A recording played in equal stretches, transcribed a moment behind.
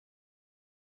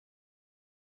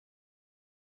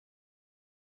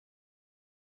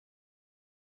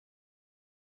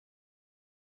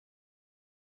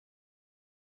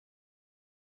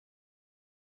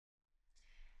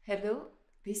Hello,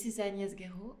 this is Agnès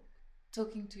Gayraud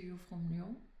talking to you from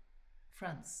Lyon,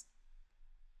 France.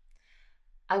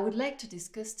 I would like to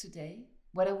discuss today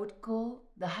what I would call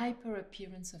the hyper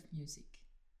appearance of music.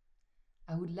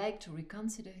 I would like to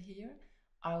reconsider here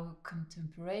our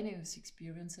contemporaneous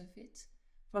experience of it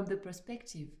from the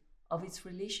perspective of its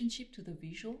relationship to the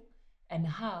visual and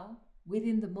how,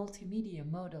 within the multimedia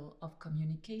model of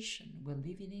communication we're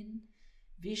living in,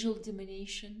 visual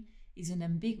domination is an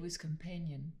ambiguous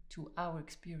companion to our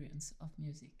experience of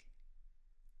music.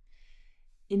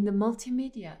 In the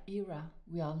multimedia era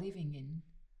we are living in,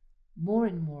 more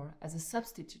and more as a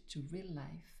substitute to real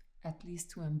life, at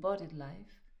least to embodied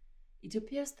life, it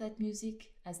appears that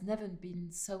music has never been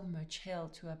so much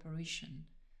held to apparition,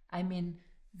 I mean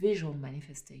visual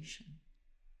manifestation.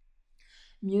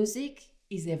 Music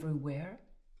is everywhere,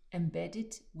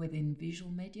 embedded within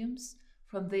visual mediums,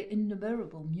 from the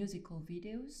innumerable musical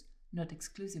videos, not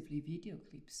exclusively video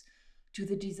clips, to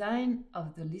the design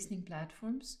of the listening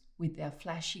platforms with their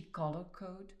flashy color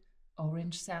code,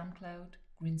 orange SoundCloud,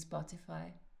 green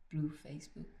Spotify, blue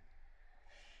Facebook.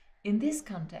 In this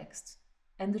context,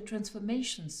 and the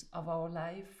transformations of our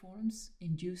life forms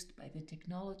induced by the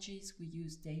technologies we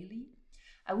use daily,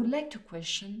 I would like to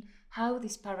question how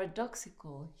this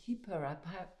paradoxical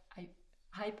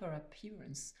hyper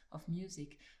appearance of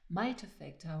music might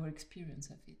affect our experience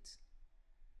of it.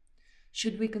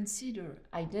 Should we consider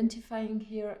identifying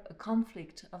here a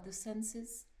conflict of the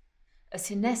senses, a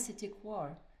synesthetic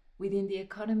war within the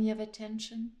economy of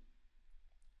attention?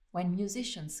 When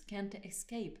musicians can't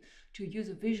escape to use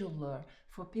a visual lure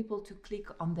for people to click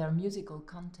on their musical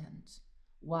content,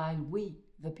 while we,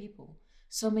 the people,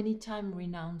 so many times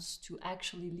renounce to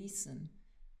actually listen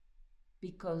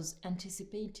because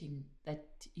anticipating that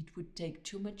it would take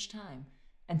too much time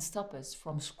and stop us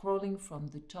from scrolling from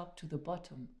the top to the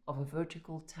bottom of a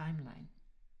vertical timeline.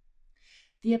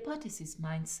 The hypothesis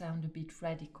might sound a bit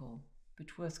radical,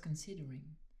 but worth considering.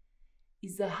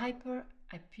 Is the hyper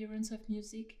appearance of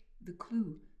music the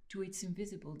clue to its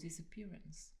invisible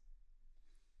disappearance?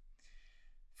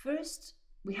 First,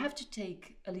 we have to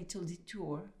take a little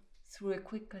detour through a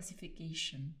quick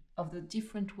classification of the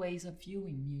different ways of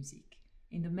viewing music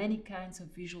in the many kinds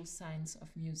of visual signs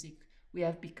of music we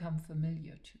have become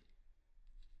familiar to.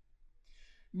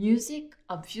 Music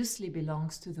obviously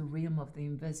belongs to the realm of the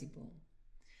invisible.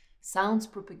 Sound's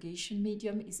propagation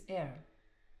medium is air,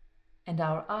 and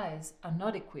our eyes are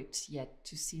not equipped yet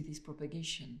to see this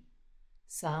propagation.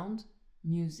 Sound,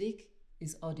 music,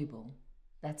 is audible,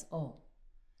 that's all.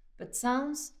 But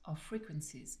sounds are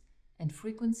frequencies, and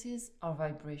frequencies are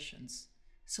vibrations.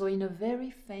 So in a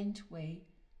very faint way,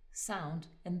 sound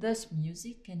and thus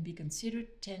music can be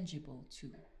considered tangible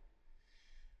too,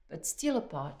 but still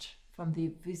apart from the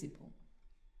visible.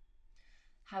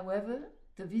 However,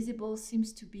 the visible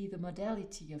seems to be the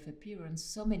modality of appearance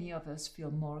so many of us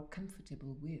feel more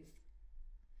comfortable with.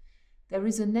 There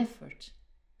is an effort,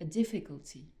 a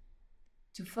difficulty,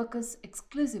 to focus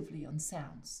exclusively on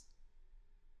sounds.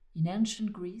 In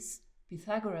ancient Greece,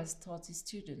 Pythagoras taught his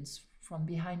students from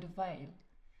behind a veil,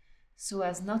 so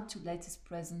as not to let his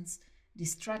presence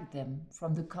distract them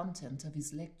from the content of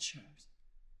his lectures.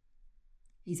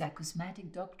 His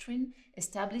acousmatic doctrine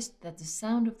established that the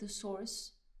source of the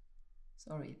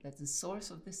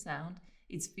sound,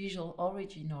 its visual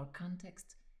origin or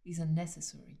context, is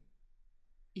unnecessary,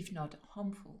 if not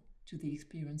harmful, to the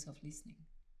experience of listening.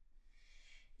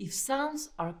 If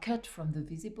sounds are cut from the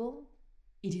visible,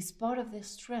 it is part of their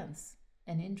strength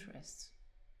and interest.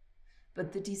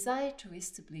 But the desire to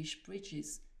establish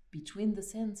bridges between the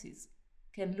senses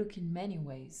can look in many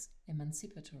ways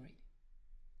emancipatory.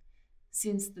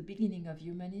 Since the beginning of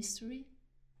human history,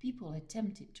 people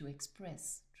attempted to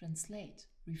express, translate,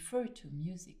 refer to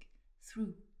music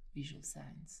through visual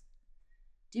signs.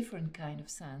 Different kinds of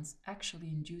signs actually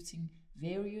inducing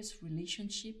various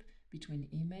relationship between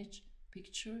image,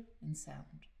 picture, and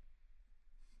sound.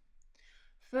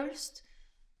 First,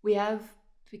 we have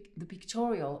the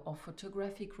pictorial or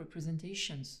photographic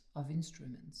representations of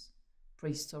instruments,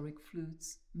 prehistoric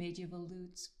flutes, medieval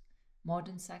lutes,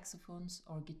 modern saxophones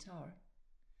or guitar,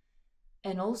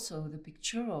 and also the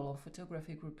pictorial or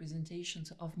photographic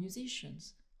representations of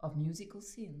musicians, of musical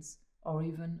scenes, or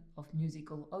even of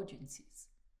musical audiences.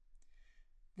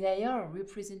 They are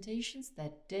representations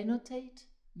that denotate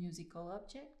musical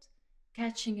object,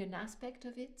 catching an aspect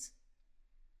of it,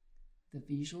 the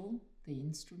visual, the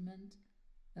instrument,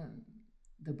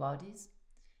 the bodies,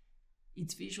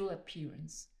 its visual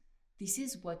appearance. This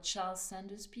is what Charles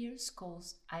Sanders Peirce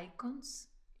calls icons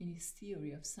in his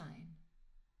theory of sign.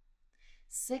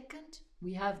 Second,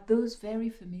 we have those very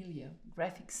familiar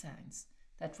graphic signs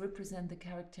that represent the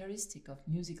characteristic of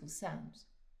musical sounds: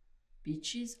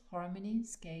 pitches, harmony,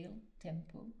 scale,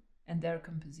 tempo, and their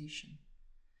composition,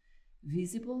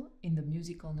 visible in the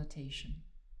musical notation.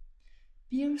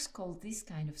 Peirce called this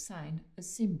kind of sign a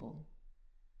symbol.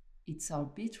 It's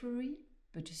arbitrary,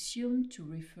 but assumed to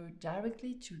refer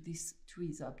directly to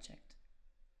his object.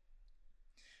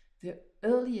 The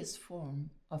earliest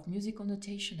form of musical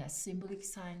notation as symbolic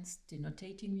signs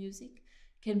denotating music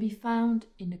can be found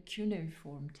in a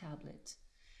cuneiform tablet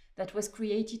that was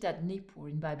created at Nippur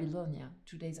in Babylonia,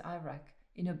 today's Iraq,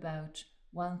 in about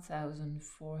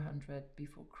 1400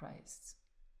 before Christ.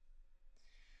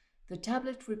 The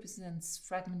tablet represents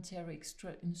fragmentary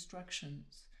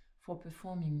instructions for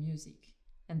performing music,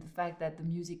 and the fact that the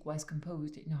music was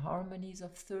composed in harmonies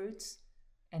of thirds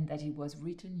and that it was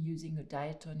written using a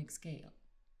diatonic scale.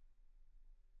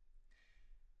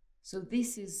 So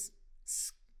this is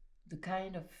the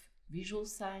kind of visual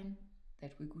sign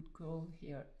that we could call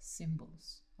here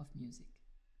symbols of music.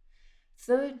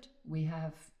 Third, we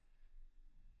have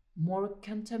more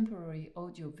contemporary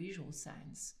audiovisual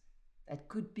signs that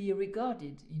could be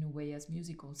regarded in a way as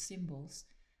musical symbols,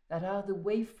 that are the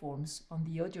waveforms on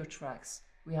the audio tracks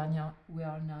we are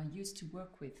now used to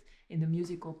work with in the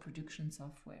musical production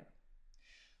software.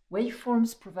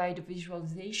 Waveforms provide a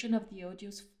visualization of the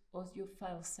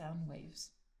audiophile sound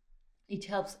waves. It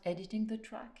helps editing the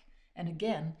track, and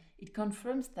again, it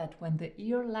confirms that when the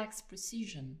ear lacks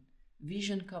precision,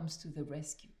 vision comes to the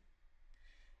rescue.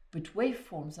 But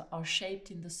waveforms are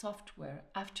shaped in the software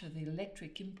after the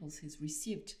electric impulse is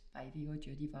received by the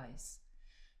audio device.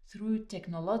 Through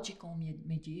technological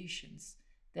mediations,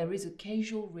 there is a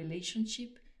causal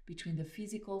relationship between the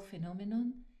physical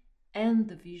phenomenon and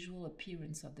the visual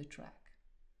appearance of the track,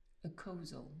 a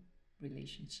causal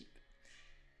relationship.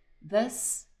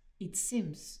 Thus, it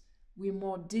seems we're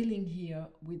more dealing here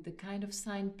with the kind of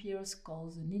sign Peirce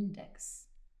calls an index,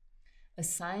 a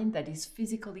sign that is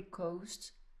physically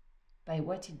caused by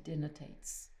what it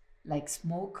denotates, like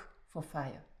smoke for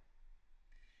fire.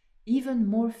 Even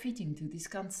more fitting to this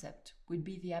concept would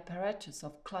be the apparatus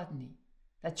of Chladni,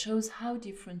 that shows how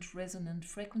different resonant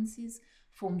frequencies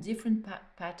form different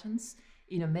patterns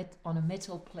on a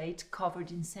metal plate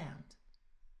covered in sound.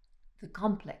 The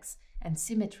complex and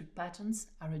symmetric patterns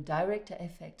are a direct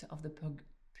effect of the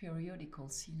periodical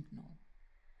signal.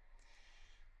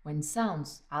 When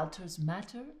sounds alters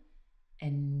matter,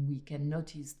 and we can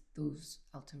notice those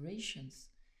alterations,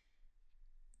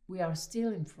 we are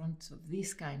still in front of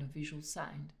this kind of visual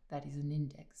sign that is an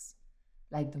index,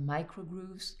 like the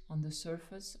microgrooves on the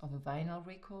surface of a vinyl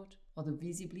record or the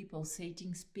visibly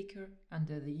pulsating speaker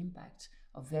under the impact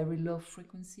of very low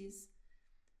frequencies.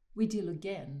 We deal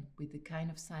again with the kind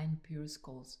of sign Peirce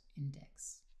calls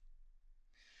index.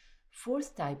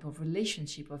 Fourth type of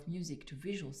relationship of music to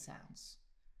visual sounds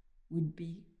would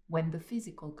be when the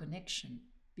physical connection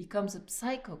becomes a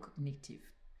psychocognitive,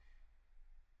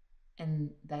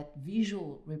 and that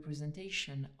visual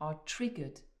representation are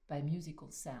triggered by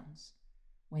musical sounds,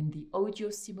 when the audio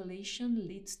stimulation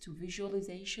leads to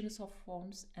visualizations of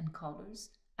forms and colors,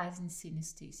 as in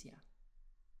synesthesia.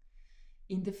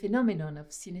 In the phenomenon of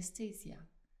synesthesia,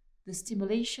 the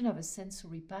stimulation of a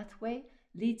sensory pathway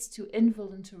leads to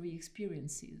involuntary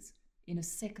experiences in a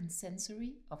second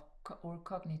sensory or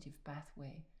cognitive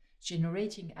pathway,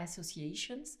 generating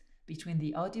associations between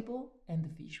the audible and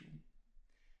the visual.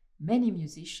 Many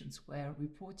musicians were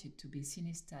reported to be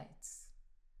synesthetes.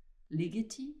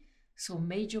 Ligeti saw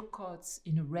major chords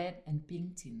in a red and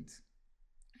pink tint,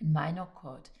 and minor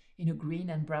chord in a green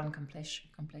and brown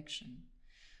complexion.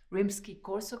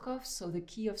 Rimsky-Korsakov saw the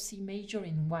key of C major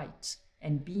in white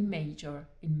and B major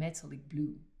in metallic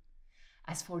blue.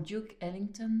 As for Duke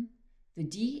Ellington, the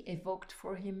D evoked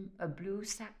for him a blue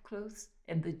sackcloth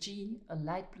and the G a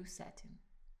light blue satin.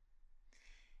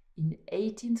 In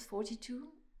 1842,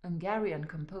 Hungarian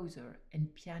composer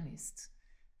and pianist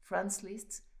Franz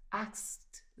Liszt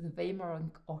asked the Weimar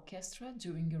Orchestra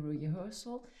during a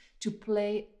rehearsal to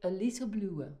play a little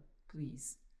bluer,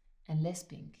 please, and less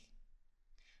pink.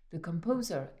 The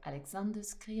composer Alexander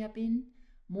Scriabin,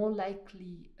 more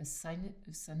likely a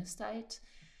synesthete,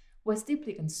 was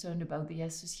deeply concerned about the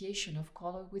association of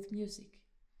color with music.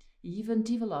 He even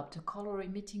developed a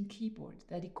color-emitting keyboard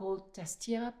that he called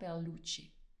tastiera per luce,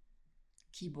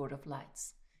 keyboard of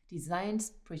lights,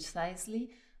 designed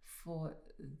precisely for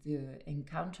the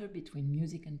encounter between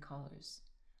music and colors.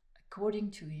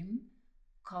 According to him,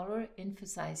 color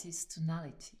emphasizes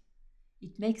tonality.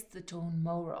 It makes the tone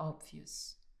more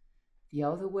obvious. The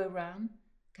other way around,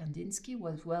 Kandinsky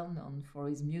was well known for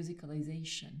his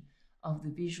musicalization of the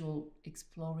visual,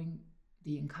 exploring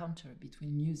the encounter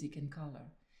between music and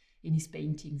color, in his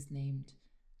paintings named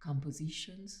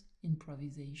compositions,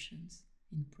 improvisations,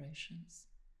 impressions.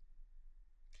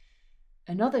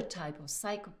 Another type of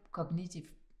psychocognitive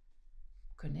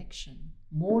connection,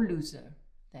 more looser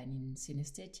than in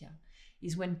synesthesia,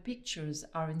 is when pictures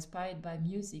are inspired by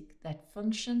music that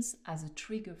functions as a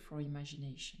trigger for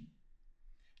imagination.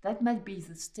 That might be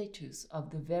the status of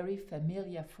the very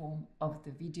familiar form of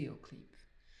the video clip,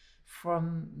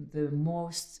 from the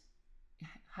most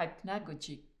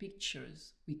hypnagogic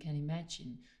pictures we can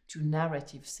imagine to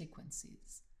narrative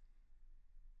sequences.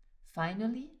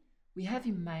 Finally, we have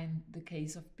in mind the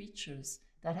case of pictures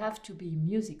that have to be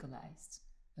musicalized,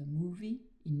 a movie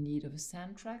in need of a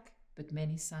soundtrack, but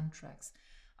many soundtracks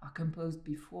are composed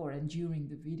before and during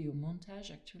the video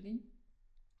montage actually,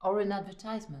 or an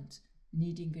advertisement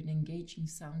needing an engaging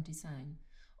sound design,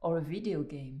 or a video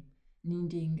game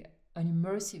needing an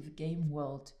immersive game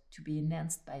world to be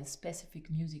enhanced by a specific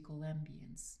musical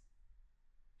ambience.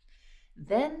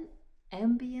 Then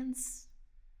ambience,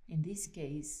 in this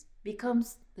case,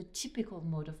 becomes the typical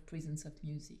mode of presence of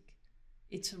music.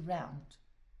 It's around.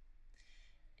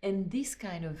 And this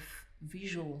kind of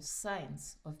visual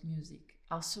signs of music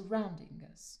are surrounding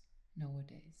us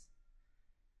nowadays.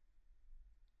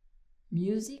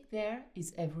 Music there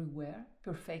is everywhere,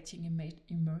 perfecting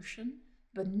immersion,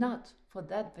 but not for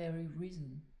that very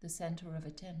reason the center of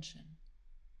attention.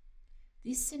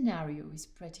 This scenario is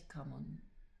pretty common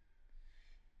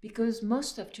because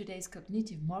most of today's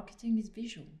cognitive marketing is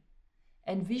visual,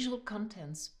 and visual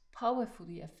contents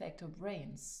powerfully affect our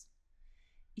brains.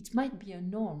 It might be a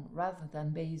norm rather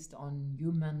than based on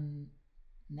human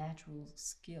natural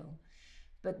skill,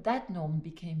 but that norm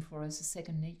became for us a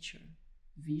second nature.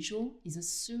 Visual is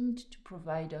assumed to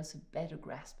provide us a better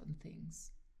grasp on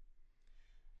things.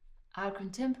 Our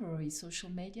contemporary social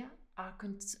media are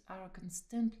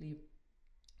constantly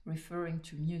referring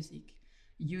to music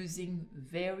using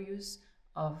various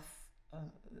of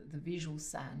the visual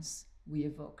sounds we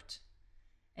evoked.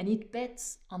 And it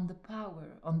bets on the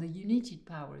power, on the united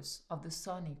powers of the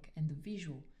sonic and the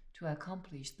visual to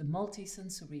accomplish the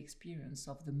multisensory experience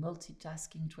of the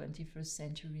multitasking 21st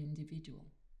century individual.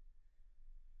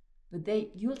 But they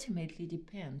ultimately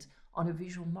depend on a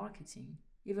visual marketing,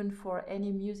 even for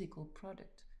any musical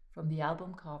product, from the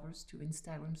album covers to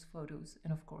Instagram's photos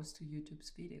and of course to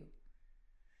YouTube's video.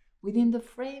 Within the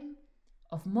frame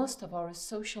of most of our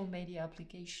social media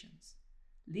applications,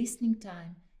 listening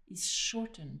time is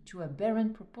shortened to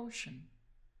aberrant proportion.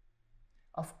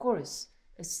 Of course,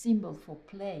 a symbol for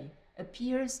play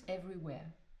appears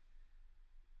everywhere.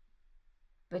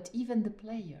 But even the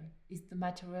player is the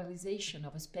materialization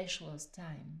of a specialized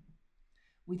time.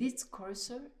 With its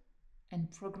cursor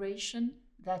and progression,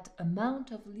 that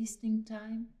amount of listening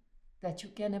time that you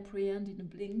can apprehend in a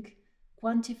blink,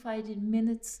 quantified in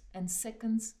minutes and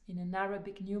seconds in an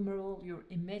Arabic numeral you're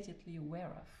immediately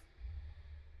aware of.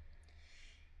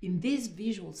 In these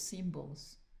visual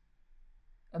symbols,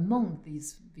 among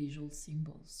these visual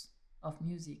symbols of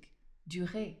music,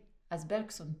 durée, as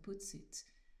Bergson puts it,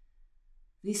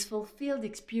 this fulfilled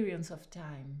experience of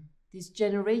time, this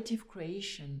generative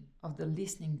creation of the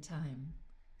listening time,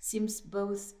 seems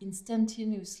both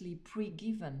instantaneously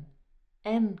pre-given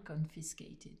and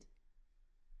confiscated.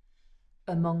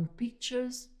 Among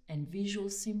pictures and visual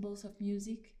symbols of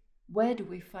music, where do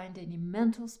we find any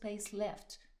mental space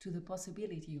left to the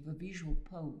possibility of a visual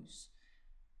pose,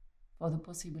 or the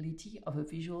possibility of a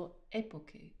visual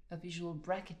epoche, a visual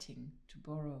bracketing, to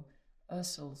borrow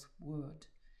Husserl's word,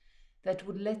 that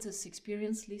would let us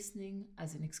experience listening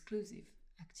as an exclusive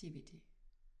activity?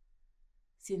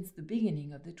 Since the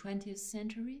beginning of the 20th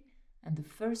century and the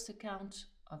first account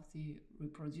of the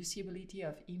reproducibility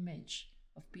of image,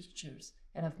 of pictures,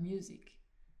 and of music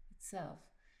itself,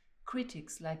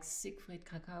 critics like Siegfried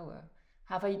Kracauer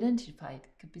have identified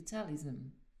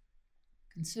capitalism,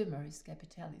 consumerist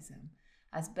capitalism,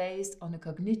 as based on a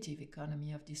cognitive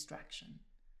economy of distraction.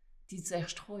 Die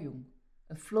Zerstreuung,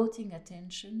 a floating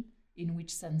attention in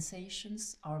which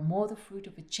sensations are more the fruit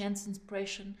of a chance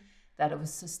impression than of a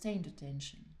sustained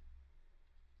attention.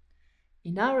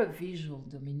 In our visual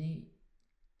domination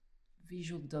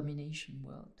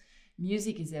world,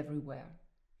 music is everywhere.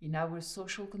 In our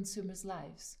social consumers'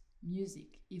 lives,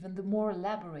 music, even the more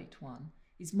elaborate one,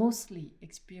 is mostly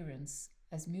experienced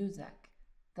as muzak,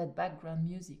 that background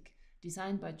music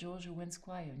designed by George Owen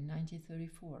Squire in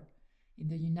 1934 in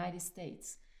the United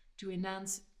States to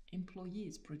enhance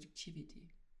employees'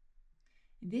 productivity.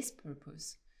 In this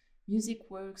purpose, music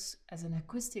works as an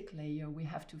acoustic layer we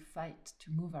have to fight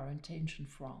to move our attention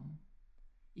from.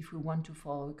 If we want to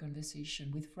follow a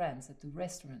conversation with friends at the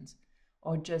restaurant,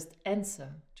 or just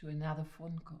answer to another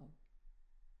phone call.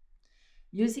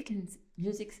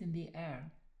 Music's in the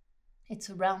air. It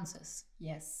surrounds us,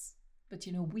 yes, but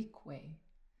in a weak way.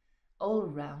 All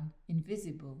around,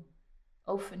 invisible,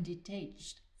 often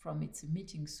detached from its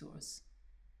emitting source.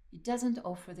 It doesn't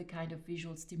offer the kind of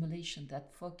visual stimulation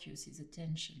that focuses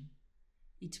attention.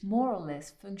 It more or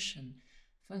less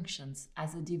functions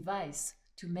as a device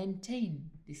to maintain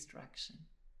distraction.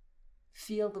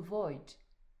 Fill the void.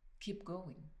 Keep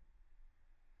going.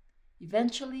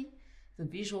 Eventually, the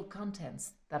visual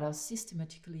contents that are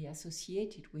systematically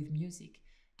associated with music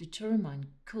determine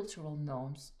cultural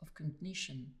norms of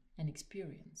cognition and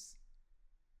experience.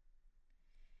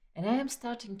 And I am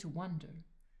starting to wonder,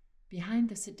 behind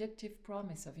the seductive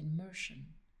promise of immersion,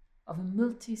 of a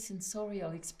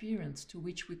multi-sensorial experience to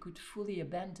which we could fully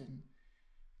abandon,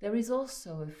 there is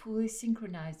also a fully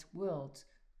synchronized world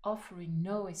offering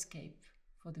no escape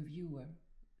for the viewer,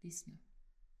 listener.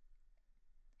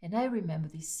 And I remember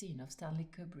this scene of Stanley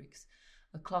Kubrick's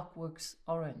A Clockwork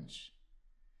Orange,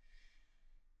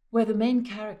 where the main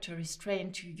character is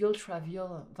trained to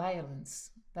ultra-violence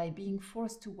by being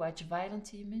forced to watch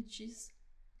violent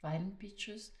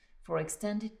pictures, for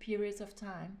extended periods of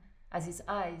time as his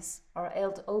eyes are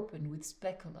held open with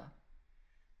specula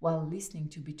while listening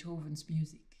to Beethoven's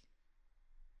music.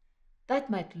 That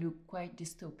might look quite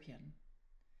dystopian.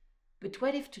 But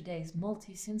what if today's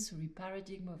multi-sensory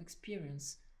paradigm of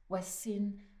experience was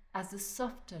seen as the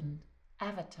softened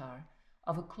avatar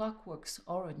of A Clockwork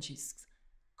Orange's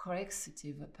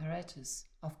coercive apparatus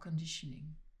of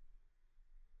conditioning?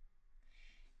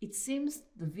 It seems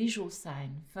the visual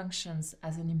sign functions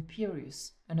as an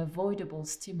imperious, unavoidable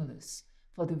stimulus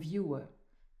for the viewer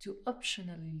to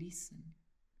optionally listen.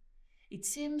 It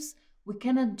seems we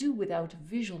cannot do without a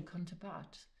visual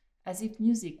counterpart, as if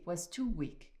music was too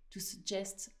weak to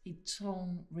suggest its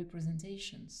own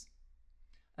representations.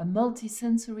 A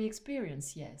multi-sensory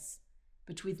experience, yes,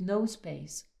 but with no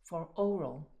space for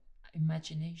oral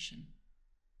imagination.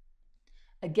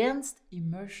 Against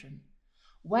immersion,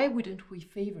 why wouldn't we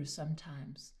favor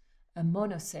sometimes a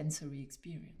monosensory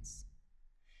experience?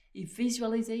 If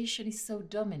visualization is so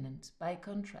dominant, by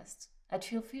contrast, I'd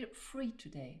feel free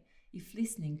today if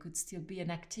listening could still be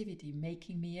an activity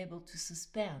making me able to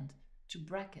suspend, to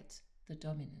bracket the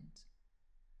dominant.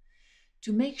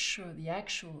 To make sure the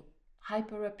actual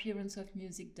hyper-appearance of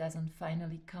music doesn't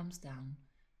finally come down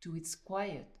to its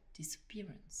quiet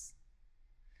disappearance.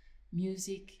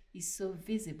 Music is so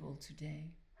visible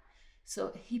today,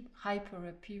 so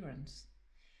hyper-appearance.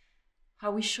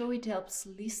 How we show it helps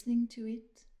listening to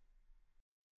it.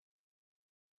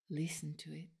 Listen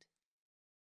to it.